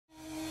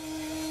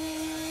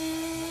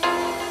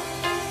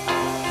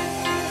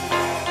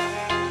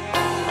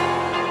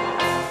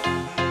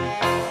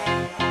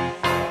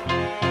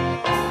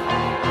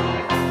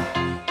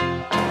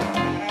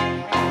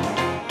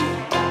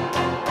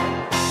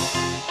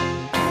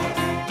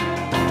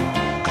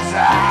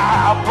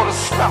a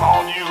spell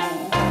on you.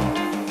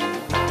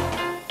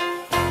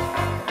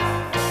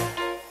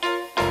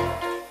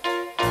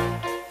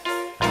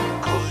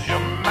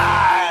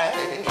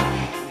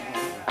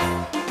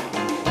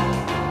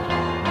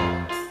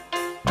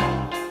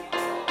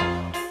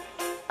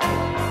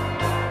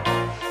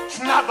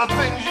 Not the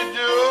things you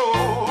do.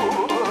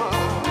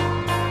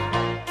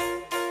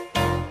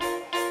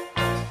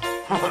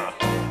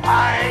 I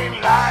ain't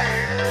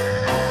lying.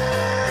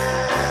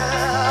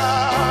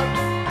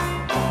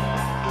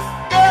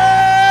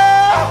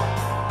 Girl,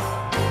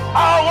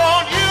 I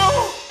want you.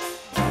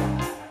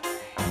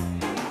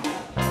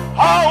 I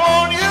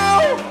want you.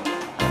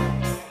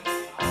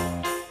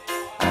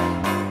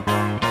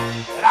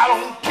 And I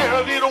don't care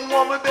if you don't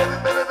want me, baby,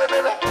 baby,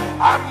 baby, baby.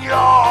 I'm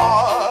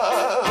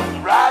yours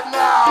right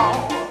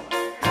now.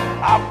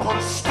 I put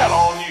a spell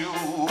on you.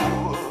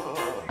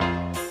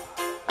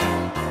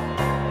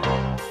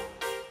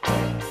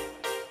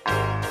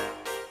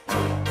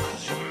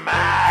 'Cause you're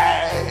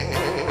mine.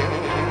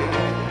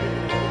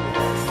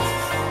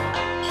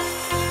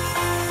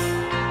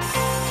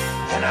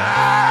 And I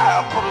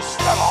put a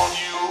spell on you.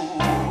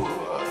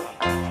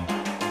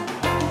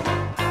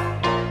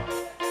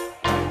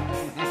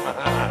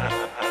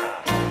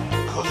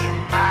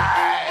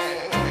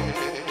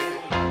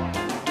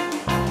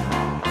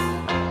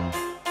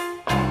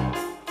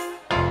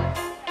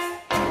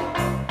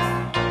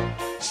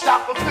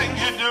 Stop the things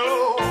you do,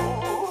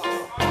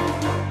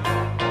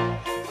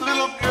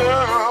 little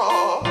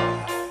girl.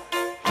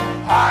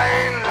 I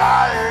ain't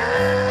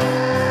lying.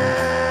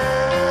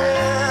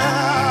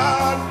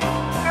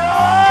 No,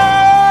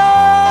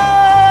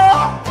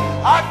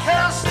 I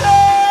can't stand.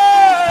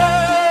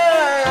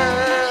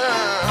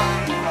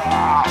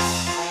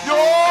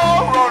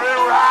 You're running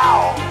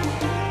around.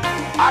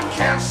 I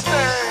can't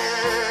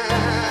stand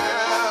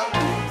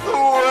the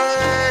way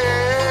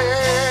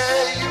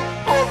you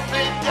put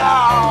me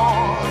down.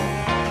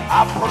 I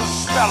put a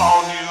spell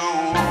on you.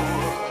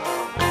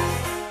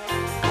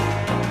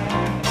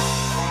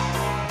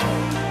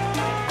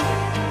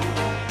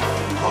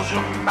 'Cause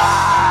you're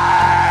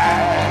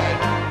mine.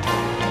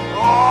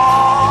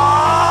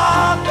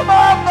 Oh, come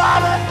on,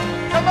 Bobby.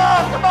 Come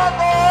on,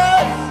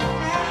 boys.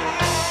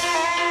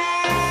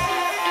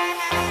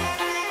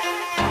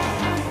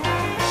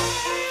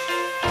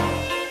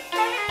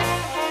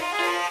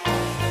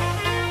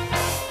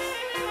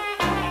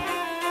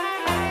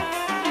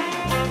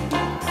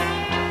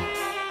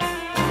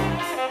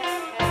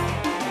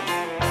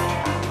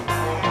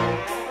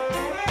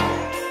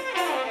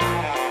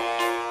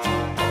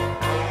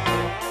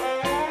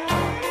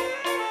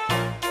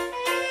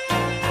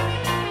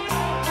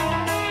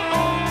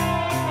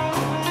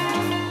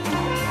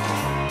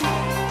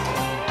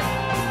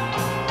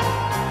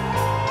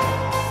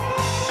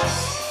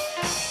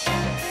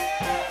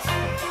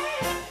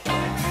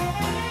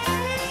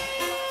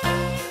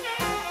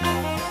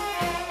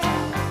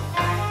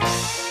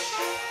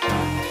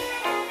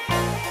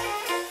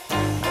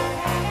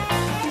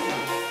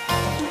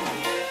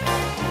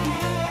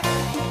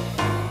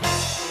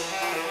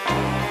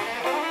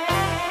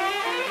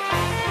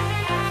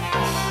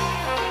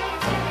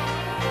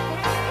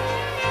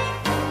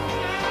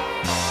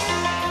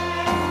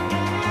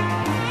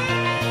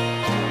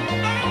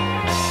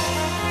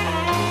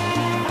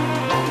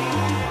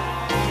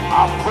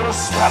 I'll put a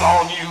spell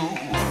on you.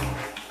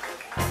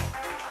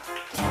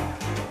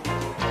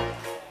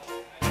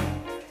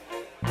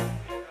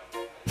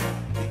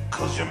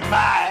 Because you're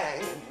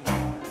mine.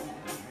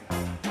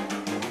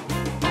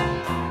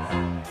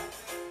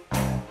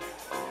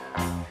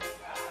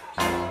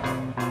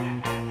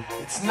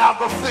 It's not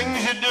the things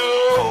you do.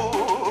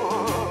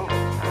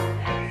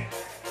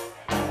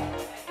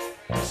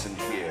 Listen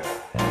here.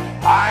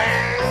 I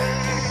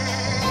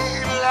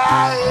ain't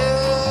lying.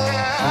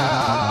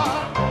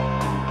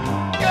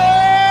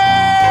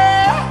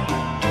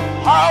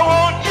 I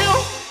want you.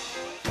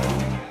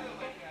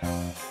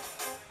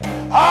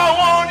 I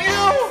want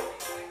you.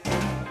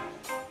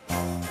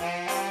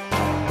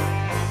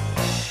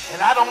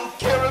 And I don't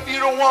care if you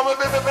don't want me,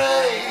 baby,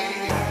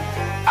 baby.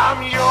 I'm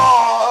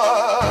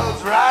yours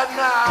right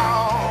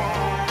now.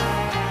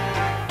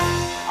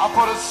 I'll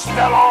put a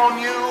spell on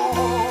you.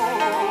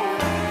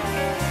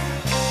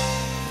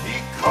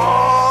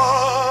 Because